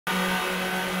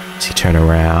Does he turn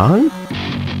around?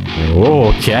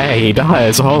 Okay, he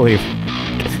does. Holy...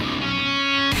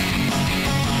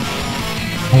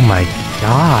 Oh my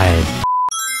god.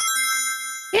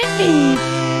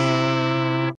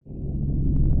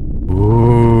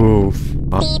 Ooh,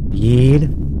 Speed.GIF.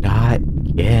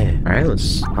 Alright, let's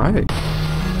start.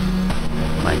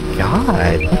 Oh my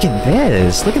god, look at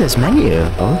this. Look at this menu.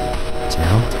 Oh,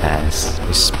 sound test.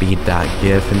 There's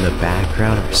Speed.GIF in the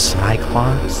background, or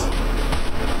Cyclops.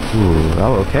 Ooh,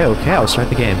 oh, okay, I'll start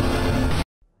the game.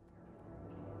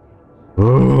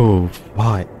 Ooh,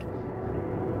 fuck.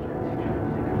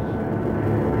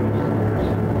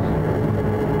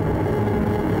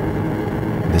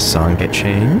 Did the song get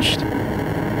changed?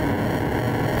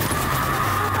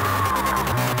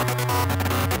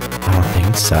 I don't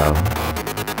think so.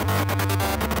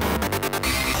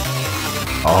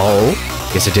 Oh,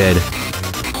 yes it did.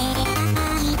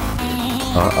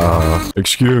 Uh-oh.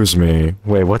 Excuse me.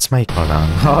 Wait, what's my... Hold on.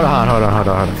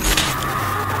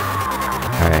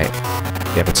 Alright.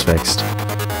 Yep, it's fixed.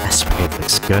 That spray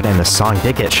looks good, and the song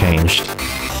did get changed.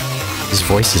 His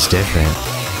voice is different.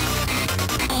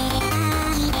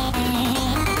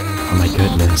 Oh my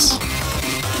goodness.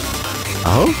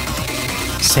 Oh?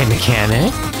 Same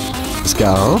mechanic? Let's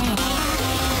go.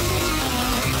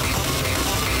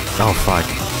 Oh, fuck.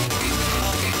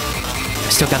 I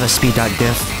still got a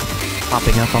Speed.GIF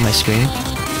popping up on my screen.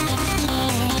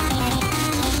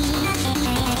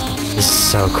 This is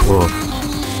so cool.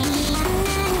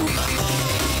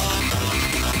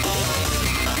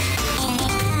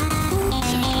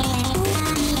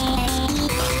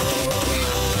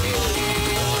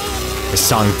 The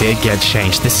song did get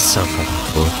changed. This is so fucking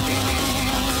cool.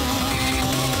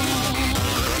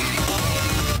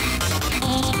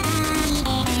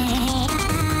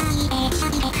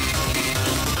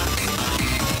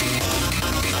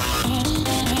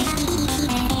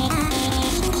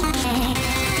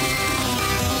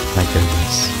 My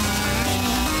goodness.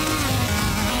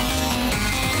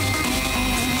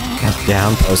 That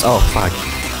down pose. Oh, fuck.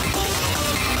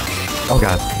 Oh,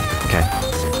 God. Okay.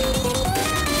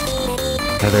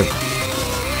 Another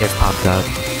GIF popped up.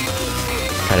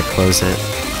 Try to close it.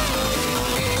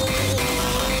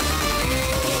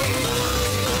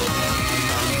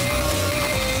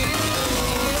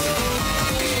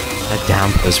 That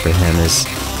down pose for him is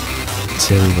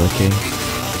silly looking.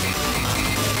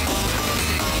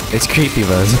 It's creepy,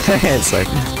 but it's like...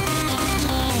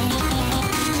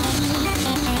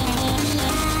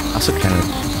 Also kind of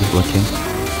cute looking.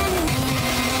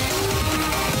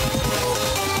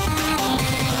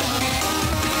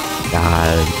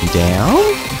 God damn.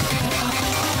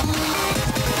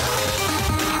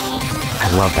 I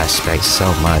love that spray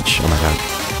so much. Oh my god.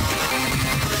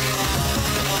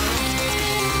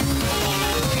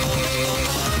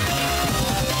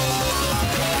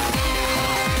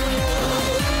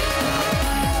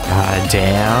 God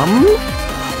damn.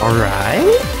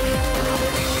 Alright.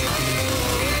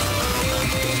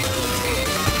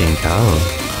 Fucking go.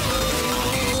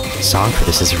 The song for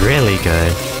this is really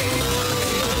good.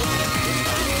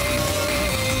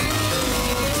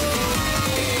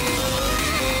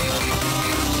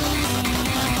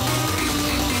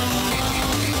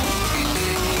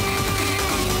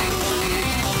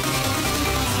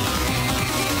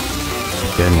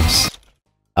 Goodness.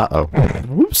 Uh-oh.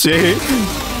 Whoopsie.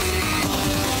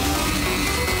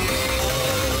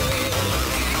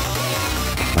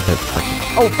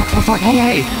 Oh, fuck,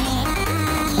 hey!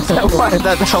 What?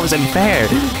 That was unfair.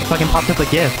 It fucking popped up a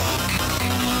GIF.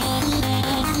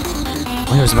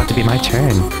 Oh, it was about to be my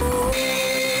turn.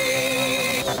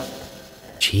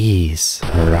 Jeez.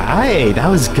 Alright, that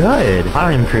was good. A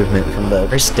lot of improvement from the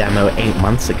first demo 8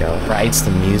 months ago. Writes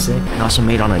the music, and also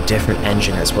made on a different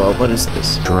engine as well. What is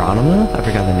this? Geronimo? I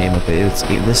forgot the name of it.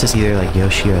 This is either like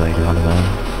Yoshi or like Geronimo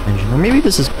engine. Or maybe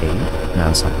this is paint. No,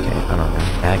 it's not paint. I don't know.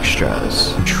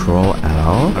 Extras. Control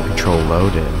L. Or Control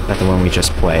Loaded. Is that the one we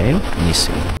just played? Let me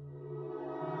see.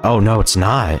 Oh, no, it's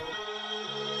not.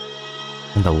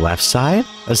 On the left side?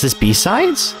 Oh, is this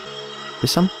B-sides?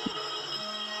 There's some...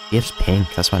 GIF's pink,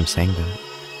 that's what I'm saying though.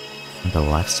 On the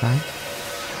left side?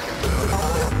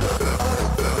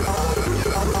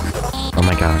 Oh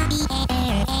my god.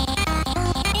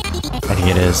 I think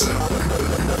it is.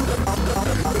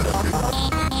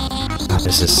 God,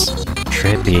 this is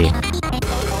trippy.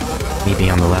 Me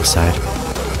being on the left side.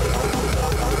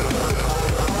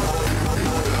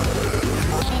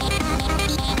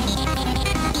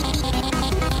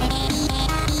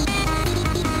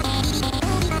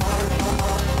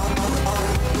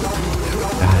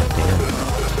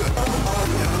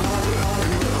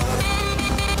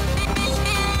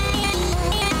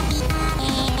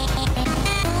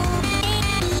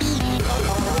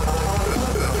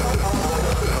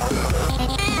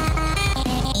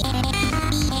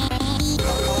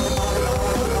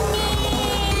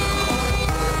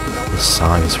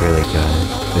 really good.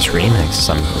 This remix,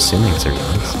 I'm assuming it's a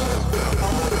remix.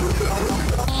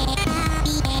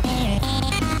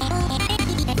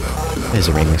 It is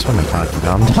a remix, what am I talking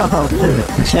about? I'm dumb.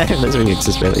 This remix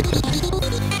is really good.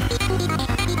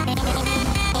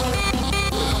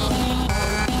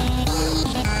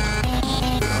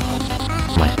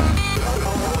 Oh my god.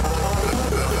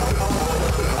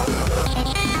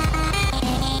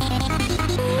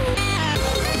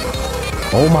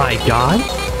 Oh my god!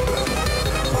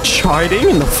 Charting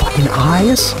in the fucking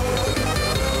eyes? Oh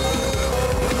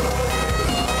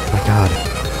my god.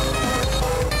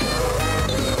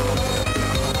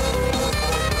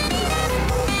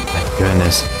 My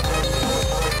goodness.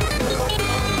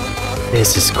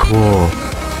 This is cool.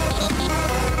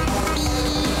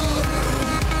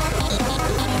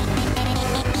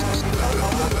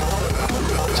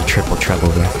 It's a triple treble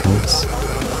reference.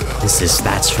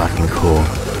 That's fucking cool.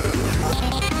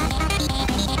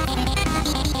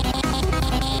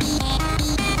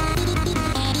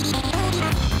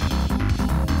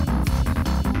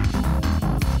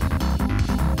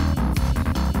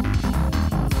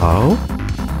 Oh?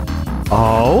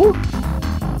 Oh?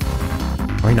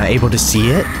 Are we not able to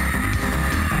see it?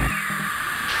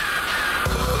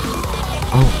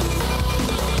 Oh.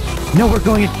 No, we're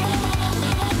going...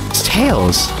 It's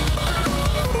Tails!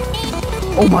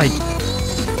 Oh my...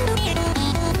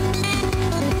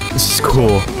 This is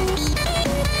cool.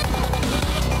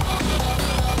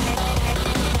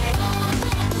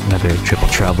 Another triple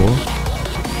trouble.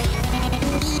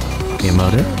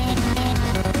 Emote.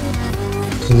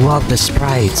 Love the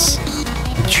sprites.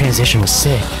 The transition was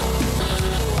sick.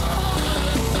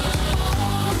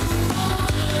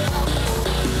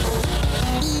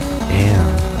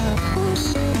 Damn.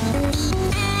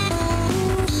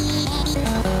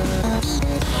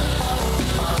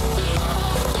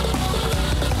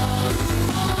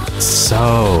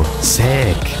 So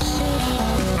sick.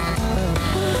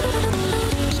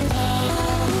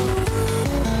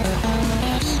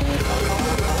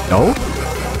 Oh?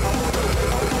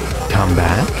 Come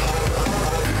back.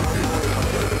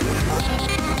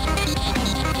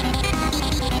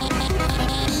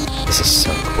 This is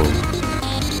so cool.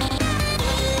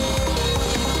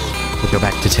 We'll go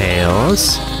back to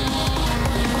Tails.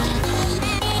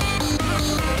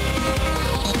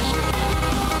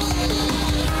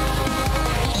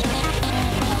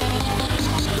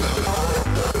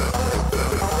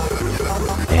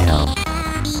 Damn.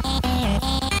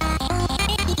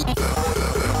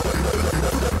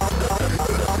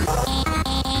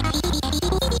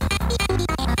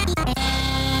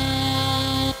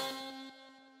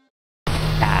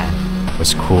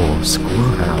 Was cool.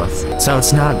 Schoolhouse. So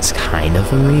it's kind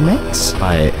of a remix,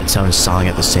 but its own song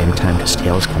at the same time because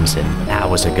Tails comes in. That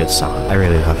was a good song. I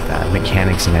really love that.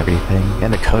 Mechanics and everything.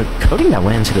 And the coding that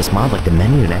went into this mod, like the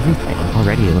menu and everything.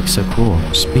 Already it looks so cool.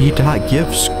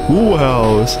 Speed.GIF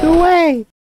Schoolhouse. No way.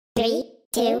 3,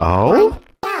 2, oh?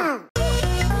 1, go!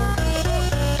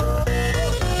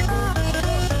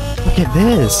 Look at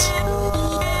this.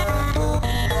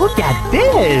 Look at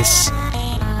this.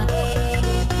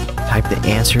 Type the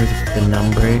answer, the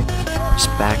number, press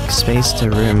backspace to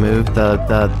remove the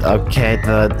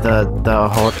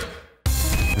whole...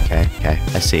 Okay,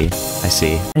 I see.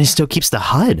 And he still keeps the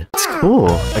HUD. It's cool.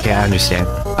 Okay, I understand.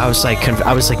 I was like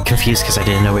confused because I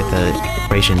didn't know where the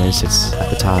equation is. It's at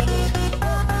the top.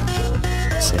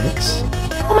 6?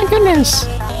 Oh my goodness!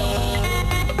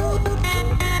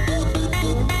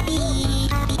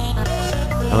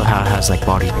 I love how it has like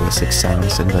body basic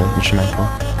sounds in the instrumental.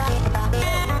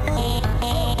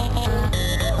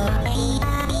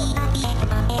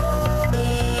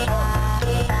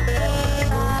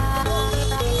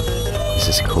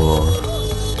 This is cool.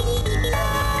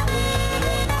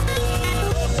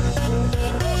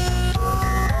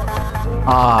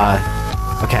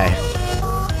 Okay.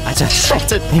 I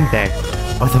just a thing there.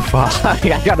 What the fuck?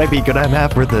 I gotta be good at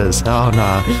math for this. Oh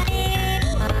no.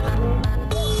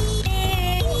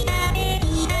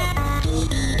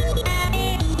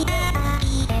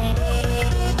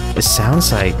 It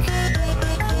sounds like...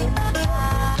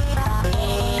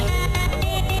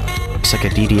 It's like a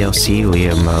DDLC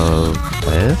Leo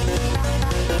clip.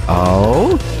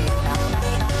 Oh!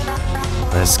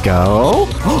 Let's go!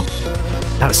 Oh!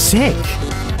 That was sick!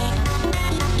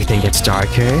 Everything gets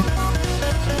darker.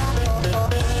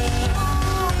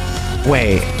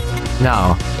 Wait.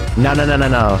 No. No.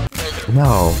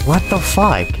 No, what the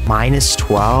fuck?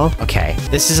 -12? Okay,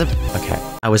 this is a... Okay.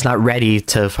 I was not ready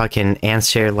to fucking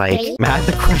answer, like, math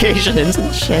equations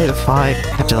and shit. Fuck. I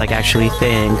have to, like, actually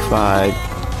think. Fuck.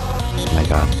 Oh my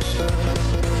god.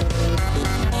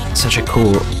 Such a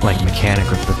cool, like, mechanic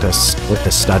with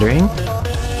the stuttering.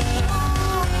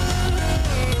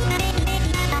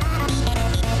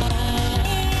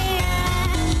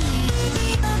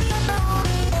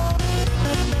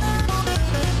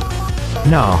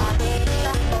 No.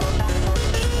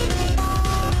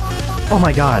 Oh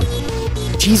my god.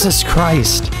 Jesus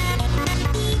Christ.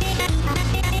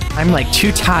 I'm like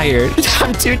too tired.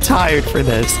 I'm too tired for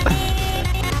this.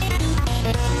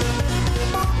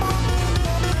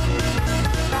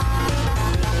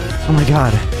 Oh my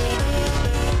god.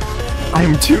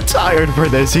 I'm too tired for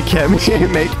this. You can't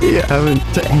make me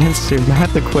to answer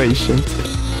math equations.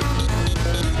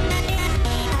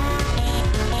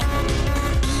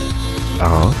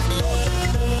 Oh.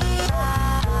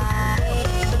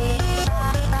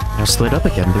 Now split up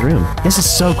again, the room. This is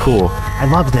so cool. I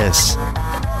love this.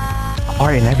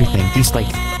 Art and everything. These, like...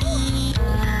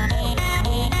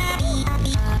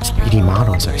 3D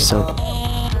models are so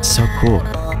cool.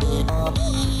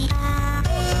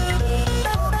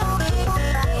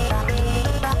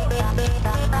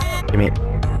 Give me...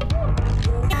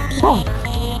 Oh!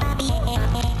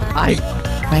 My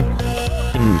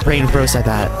brain froze at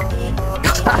that.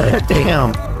 God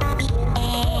damn!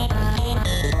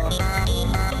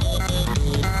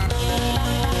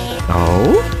 Oh?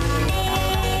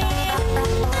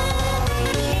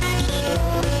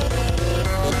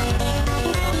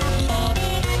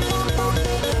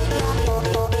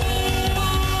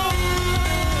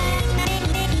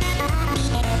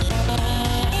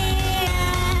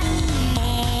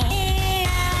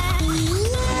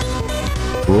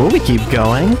 Ooh, we keep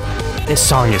going. This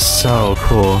song is so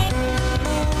cool.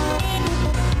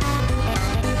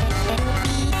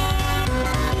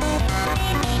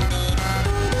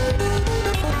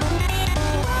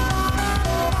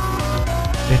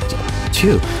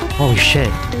 Two. Holy shit.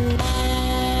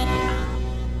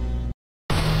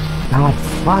 God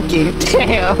fucking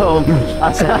damn!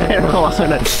 I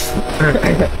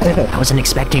wasn't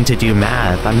expecting to do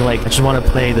math. I'm like, I just want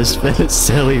to play this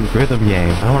silly rhythm game.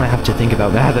 I don't want to have to think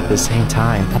about math at the same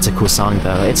time. That's a cool song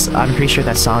though. I'm pretty sure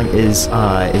that song is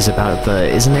about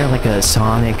isn't there like a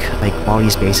Sonic, like all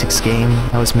these basics game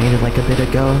that was made like a bit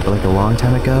ago, or like a long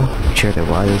time ago? I'm sure there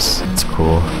was. It's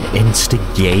cool.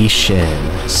 Instigation.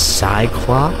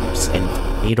 Cyclops and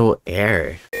Fatal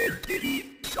Error.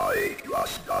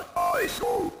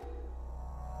 Cyclops.ISO.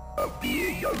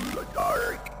 Being of the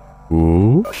dark.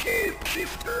 Ooh. A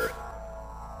shapeshifter.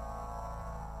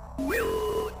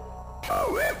 Will,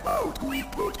 how about we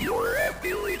put your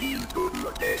abilities to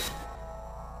the test?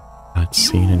 Not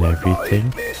seen and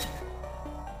everything.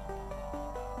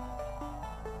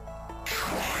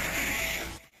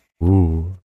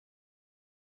 Ooh.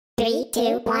 3,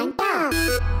 2, 1, go!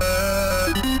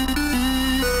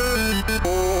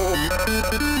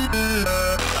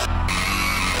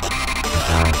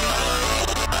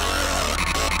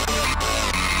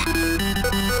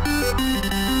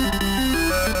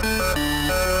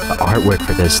 The artwork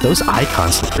for this, those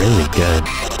icons look really good.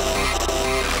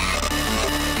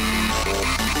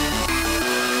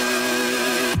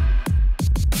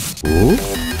 Ooh.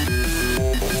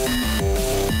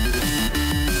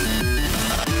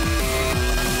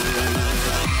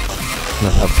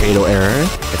 A fatal error.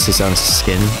 It's his own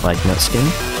skin, like nut skin.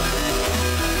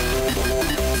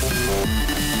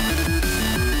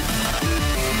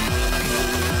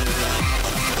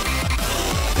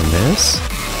 And this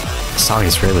song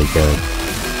is really good.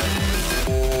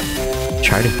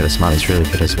 Charting for this mod is really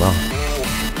good as well.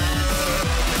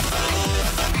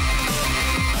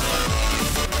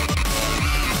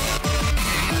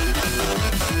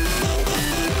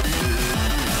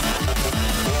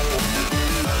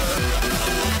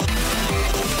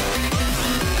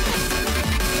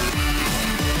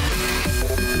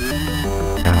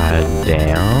 God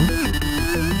damn.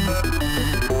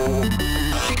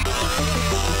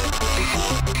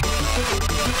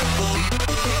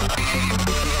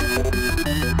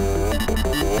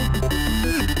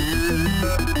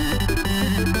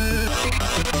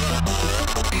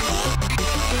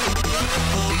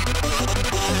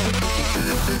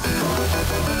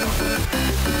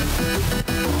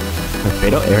 The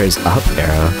fatal arrow is up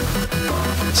arrow.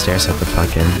 Stares at the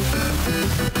fucking...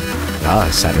 Oh,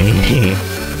 it's at me.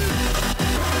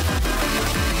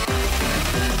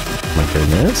 My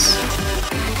goodness.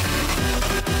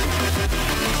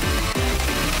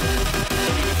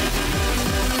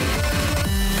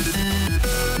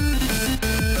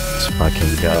 Let's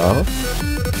fucking go.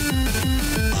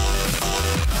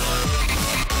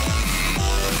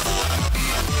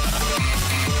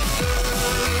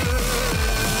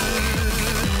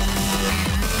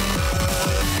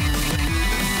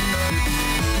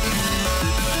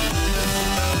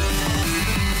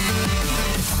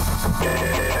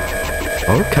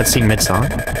 Oh, cutscene mid-song.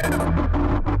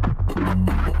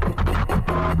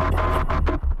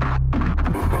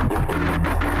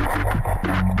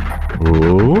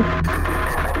 Ooh.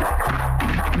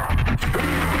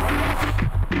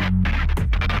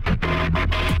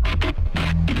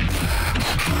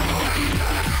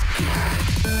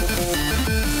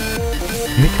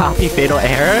 The copy fatal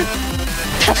error?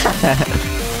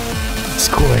 It's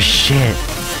cool as shit.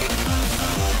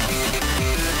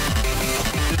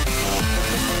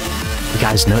 You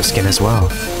got his note skin as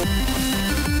well.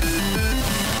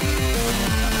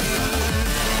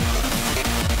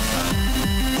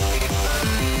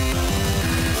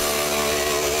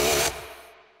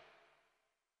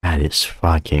 That is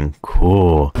fucking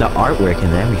cool. The artwork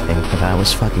and everything for that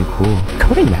was fucking cool.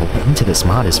 Coding that went into this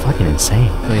mod is fucking insane.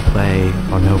 Can we play?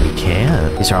 Oh no, we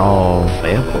can't. These are all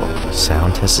playable.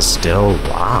 Sound test is still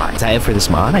live. Is that it for this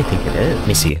mod? I think it is. Let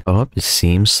me see. Oh, it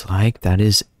seems like that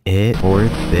is it for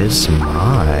this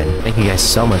mod. Thank you guys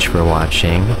so much for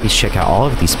watching. Please check out all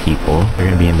of these people. They're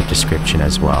gonna be in the description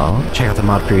as well. Check out the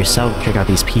mod for yourself. Check out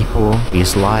these people.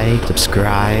 Please like,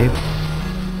 subscribe.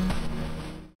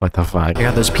 What the fuck? Check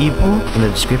out those people in the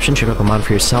description. Check out the mod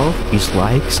for yourself. Please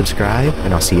like, subscribe,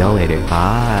 and I'll see y'all later.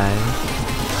 Bye.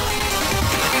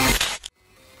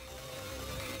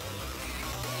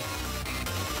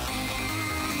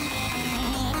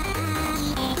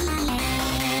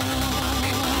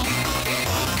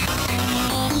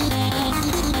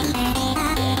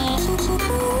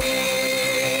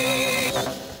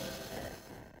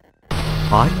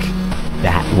 Fuck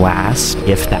that last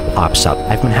GIF that pops up.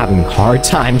 I've been having a hard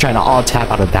time trying to alt-tab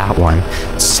out of that one.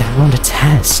 Sound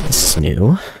test. This is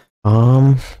new.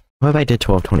 What if I did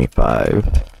 1225?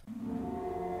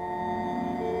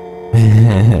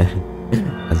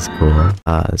 That's cool.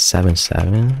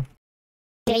 7-7.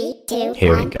 3, 2,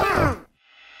 Here we 1, go. go.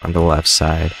 On the left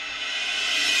side.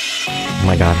 Oh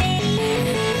my god.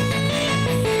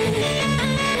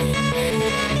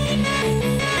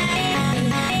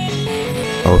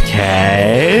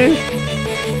 Okay.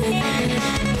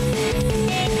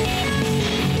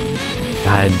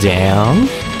 God damn.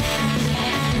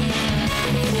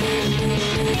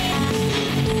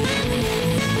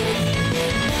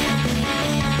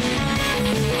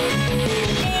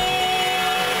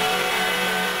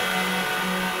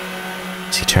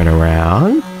 Does he turn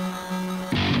around?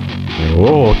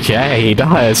 Okay, he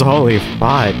does. Holy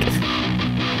fuck.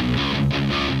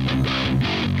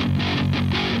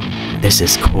 This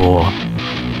is cool.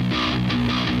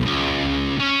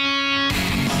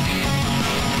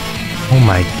 Oh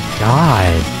my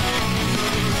god.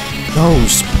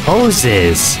 Those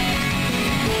poses.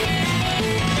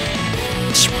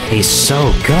 He's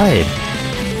so good.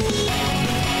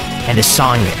 And this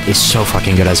song is so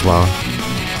fucking good as well.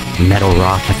 Metal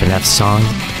rock FNF song.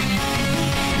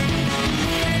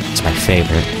 It's my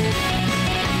favorite.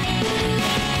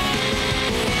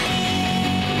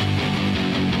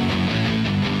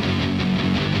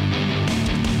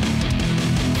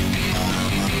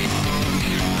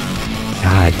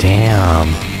 God damn.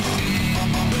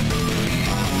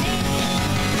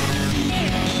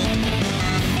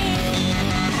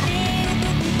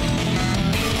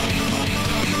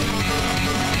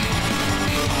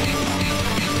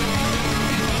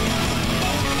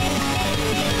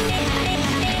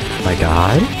 My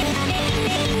god.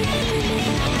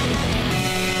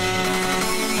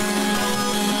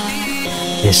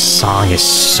 This song is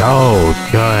so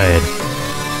good.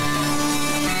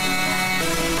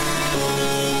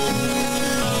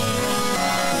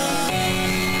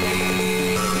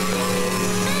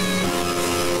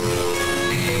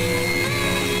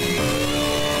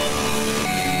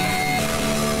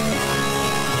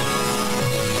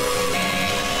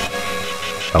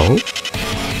 Oh.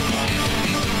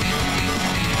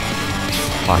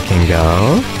 Fucking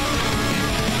go.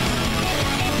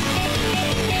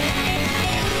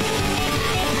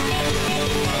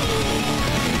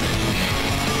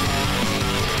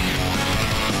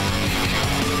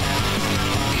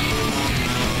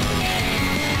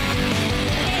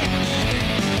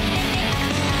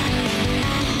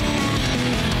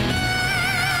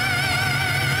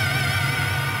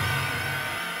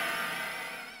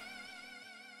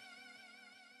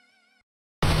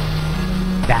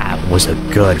 That was a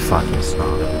good fucking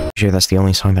song. Sure, that's the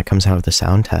only song that comes out of the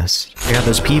sound test. Check out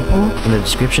those people in the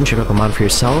description. Check out the mod for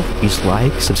yourself. Please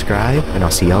like, subscribe, and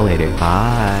I'll see y'all later.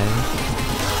 Bye.